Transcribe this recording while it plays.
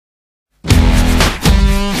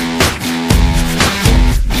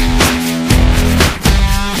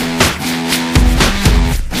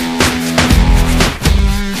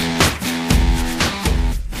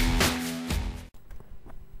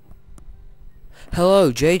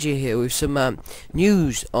Hello, JG here with some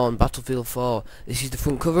news on Battlefield 4. This is the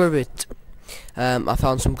front cover of it. I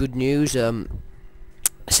found some good news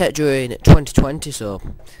set during 2020, so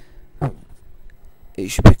it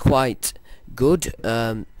should be quite good.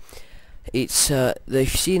 If you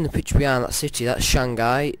see in the picture behind that city, that's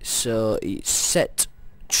Shanghai, so it's set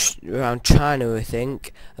around China, I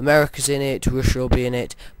think. America's in it, Russia will be in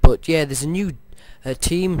it, but yeah, there's a new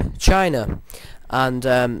team, China,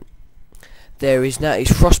 and there is now,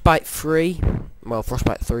 it's Frostbite 3, well,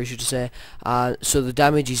 Frostbite 3 should I say, so the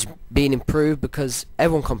damage is being improved because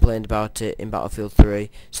everyone complained about it in Battlefield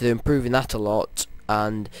 3, so they're improving that a lot.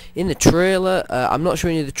 And in the trailer, I'm not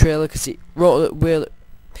showing you the trailer because it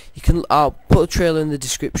I'll put a trailer in the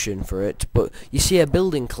description for it, but you see a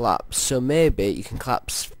building collapse, so maybe you can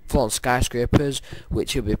collapse full-on skyscrapers,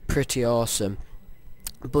 which will be pretty awesome.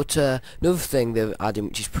 But another thing they've added,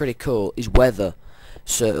 which is pretty cool, is weather.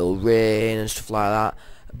 So it'll rain and stuff like that.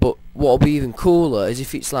 But what'll be even cooler is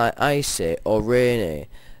if it's like icy or rainy,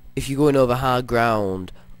 if you're going over hard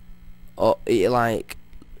ground or like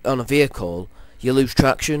on a vehicle, you lose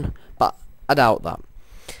traction. But I doubt that.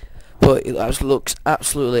 But it looks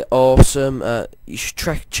absolutely awesome. You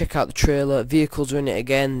should check out the trailer. Vehicles are in it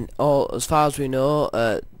again. As far as we know,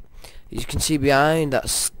 you can see behind,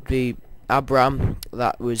 that's the Abram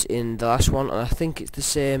that was in the last one, and I think it's the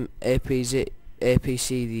same APC,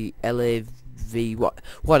 the LAV,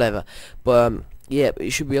 whatever. But yeah,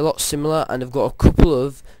 it should be a lot similar, and they've got a couple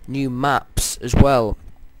of new maps as well.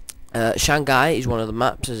 Shanghai is one of the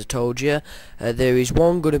maps, as I told you. There is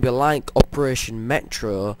one going to be like Operation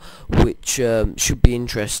Metro, which should be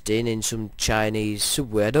interesting in some Chinese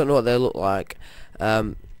subway. I don't know what they look like,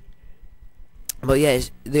 but yeah,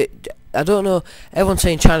 I don't know. Everyone's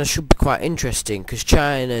saying China should be quite interesting because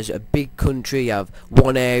China's a big country. You have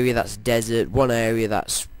one area that's desert, one area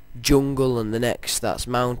that's jungle, and the next that's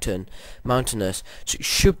mountainous. So it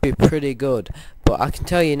should be pretty good. But I can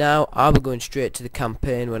tell you now, I'll be going straight to the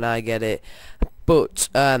campaign when I get it. But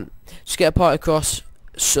just get a point across.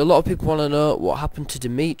 So a lot of people want to know what happened to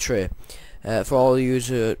Dimitri. For all you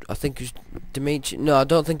who, I think it was Dimitri. No, I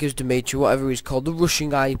don't think it was Dimitri. Whatever he's called, the Russian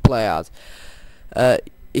guy he played.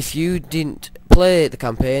 If you didn't play the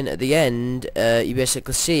campaign, at the end, you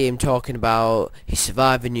basically see him talking about he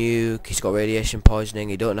survived a nuke, he's got radiation poisoning,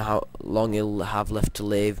 you don't know how long he'll have left to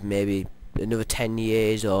live, maybe another 10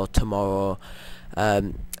 years or tomorrow.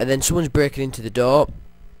 And then someone's breaking into the door,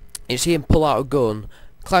 you see him pull out a gun,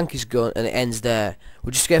 clank his gun, and it ends there.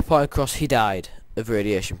 We'll just get a point across, he died of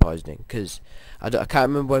radiation poisoning, because I can't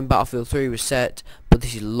remember when Battlefield 3 was set, but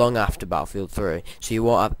this is long after Battlefield 3, so you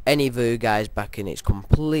won't have any of you guys back in. It's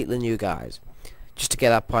completely new guys, just to get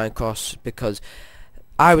that point across, because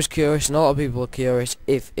I was curious and a lot of people are curious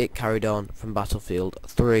if it carried on from Battlefield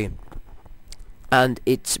 3, and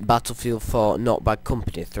it's Battlefield 4, not Bad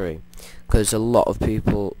Company 3, because a lot of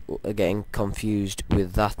people are getting confused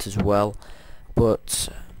with that as well. But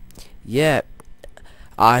yeah,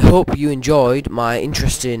 I hope you enjoyed my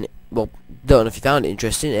interesting, well, don't know if you found it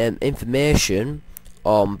interesting, information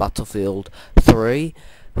on Battlefield 3,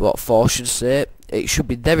 what 4 should say. It should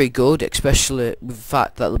be very good, especially with the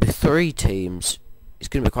fact that there'll be 3 teams. It's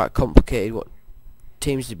going to be quite complicated what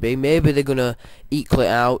teams to be. Maybe they're going to equal it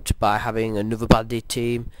out by having another baddie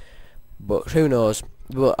team, but who knows.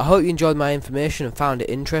 But I hope you enjoyed my information and found it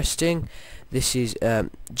interesting. This is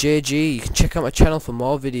JG. You can check out my channel for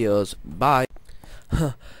more videos. Bye.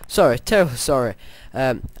 Sorry, terribly sorry.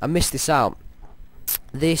 I missed this out.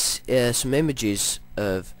 This some images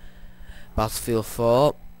of Battlefield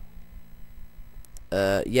 4.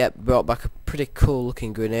 Yep, brought back a pretty cool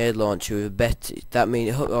looking grenade launcher with a bet. That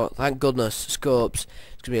means, oh, thank goodness, scopes.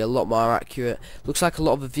 It's gonna be a lot more accurate. Looks like a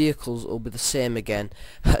lot of the vehicles will be the same again.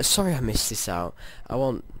 Sorry I missed this out. I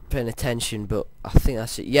wasn't paying attention, but I think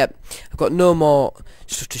that's it. Yep, I've got no more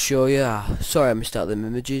stuff to show you. Sorry I missed out them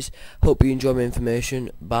images. Hope you enjoy my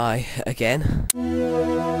information. Bye again.